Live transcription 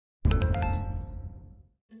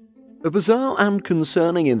A bizarre and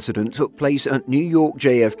concerning incident took place at New York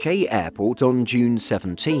JFK Airport on June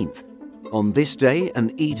 17th. On this day, an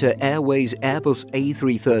ITA Airways Airbus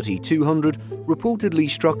A330-200 reportedly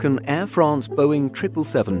struck an Air France Boeing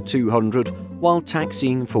 777-200 while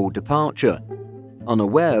taxiing for departure.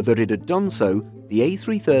 Unaware that it had done so, the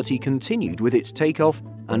A330 continued with its takeoff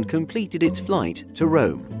and completed its flight to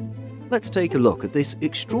Rome. Let's take a look at this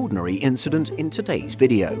extraordinary incident in today's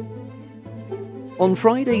video. On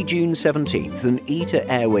Friday, June 17th, an ITA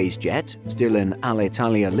Airways jet, still in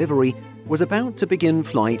Alitalia livery, was about to begin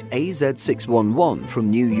flight AZ611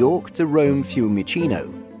 from New York to Rome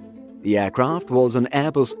Fiumicino. The aircraft was an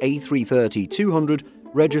Airbus A330-200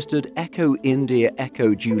 registered Echo India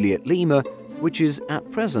Echo Juliet Lima, which is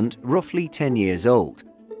at present roughly 10 years old.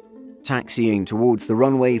 Taxiing towards the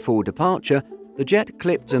runway for departure, the jet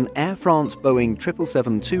clipped an Air France Boeing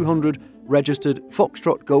 777-200 registered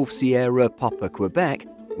Foxtrot Golf Sierra Papa Quebec,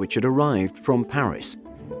 which had arrived from Paris.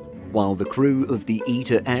 While the crew of the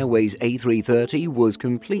ITA Airways A330 was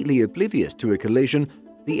completely oblivious to a collision,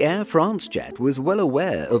 the Air France jet was well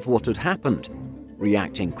aware of what had happened.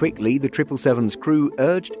 Reacting quickly, the 777's crew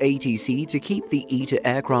urged ATC to keep the ITA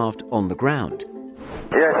aircraft on the ground.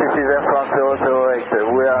 Yes, this is Air France 008.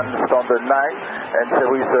 We are on standard 9 and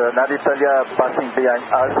there is an Alitalia passing behind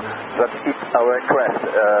us that hit our aircraft.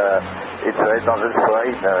 It's very dangerous for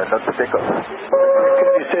it not to take off.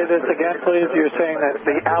 Can you say this again, please? You're saying that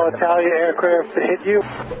the Alitalia aircraft hit you?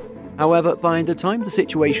 However, by the time the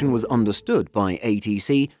situation was understood by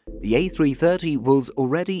ATC, the A330 was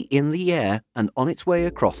already in the air and on its way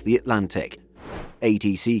across the Atlantic.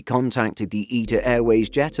 ATC contacted the ITA Airways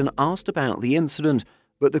jet and asked about the incident,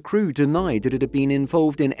 but the crew denied that it had been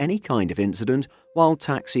involved in any kind of incident while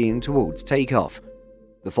taxiing towards takeoff.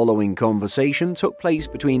 The following conversation took place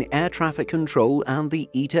between air traffic control and the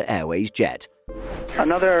ITA Airways jet.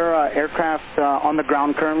 Another aircraft on the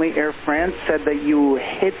ground currently, Air France, said that you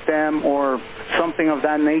hit them or something of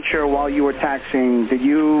that nature while you were taxiing. Did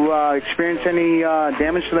you experience any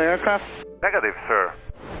damage to the aircraft? Negative, sir.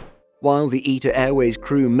 While the ITA Airways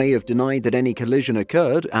crew may have denied that any collision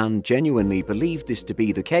occurred and genuinely believed this to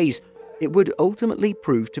be the case, it would ultimately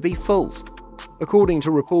prove to be false. According to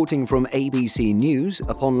reporting from ABC News,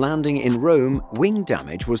 upon landing in Rome, wing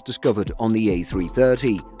damage was discovered on the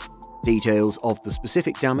A330. Details of the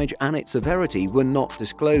specific damage and its severity were not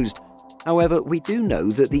disclosed. However, we do know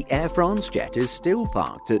that the Air France jet is still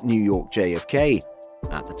parked at New York JFK.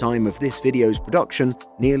 At the time of this video's production,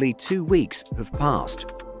 nearly 2 weeks have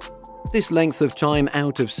passed. This length of time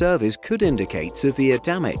out of service could indicate severe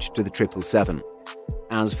damage to the 777.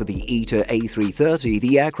 As for the ITA A330,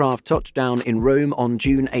 the aircraft touched down in Rome on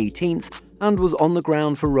June 18th and was on the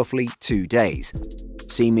ground for roughly 2 days.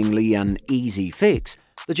 Seemingly an easy fix,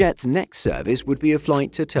 the jet's next service would be a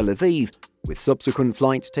flight to Tel Aviv, with subsequent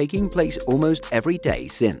flights taking place almost every day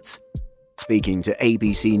since. Speaking to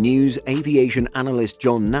ABC News, aviation analyst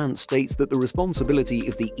John Nance states that the responsibility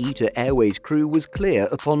of the ITA Airways crew was clear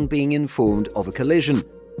upon being informed of a collision.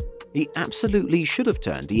 He absolutely should have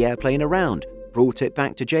turned the airplane around, brought it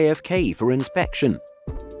back to JFK for inspection.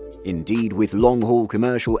 Indeed, with long-haul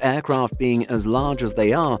commercial aircraft being as large as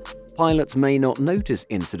they are, pilots may not notice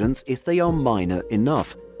incidents if they are minor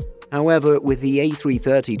enough. However, with the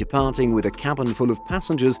A330 departing with a cabin full of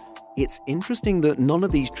passengers, it's interesting that none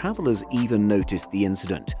of these travelers even noticed the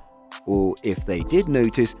incident. Or if they did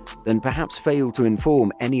notice, then perhaps failed to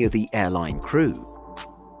inform any of the airline crew.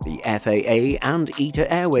 The FAA and ITA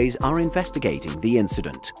Airways are investigating the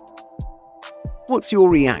incident. What's your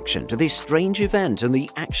reaction to this strange event and the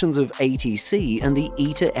actions of ATC and the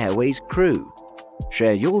ITA Airways crew?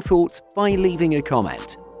 Share your thoughts by leaving a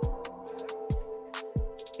comment.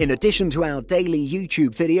 In addition to our daily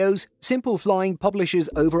YouTube videos, Simple Flying publishes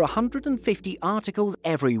over 150 articles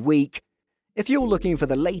every week. If you're looking for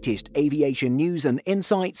the latest aviation news and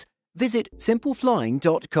insights, visit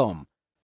simpleflying.com.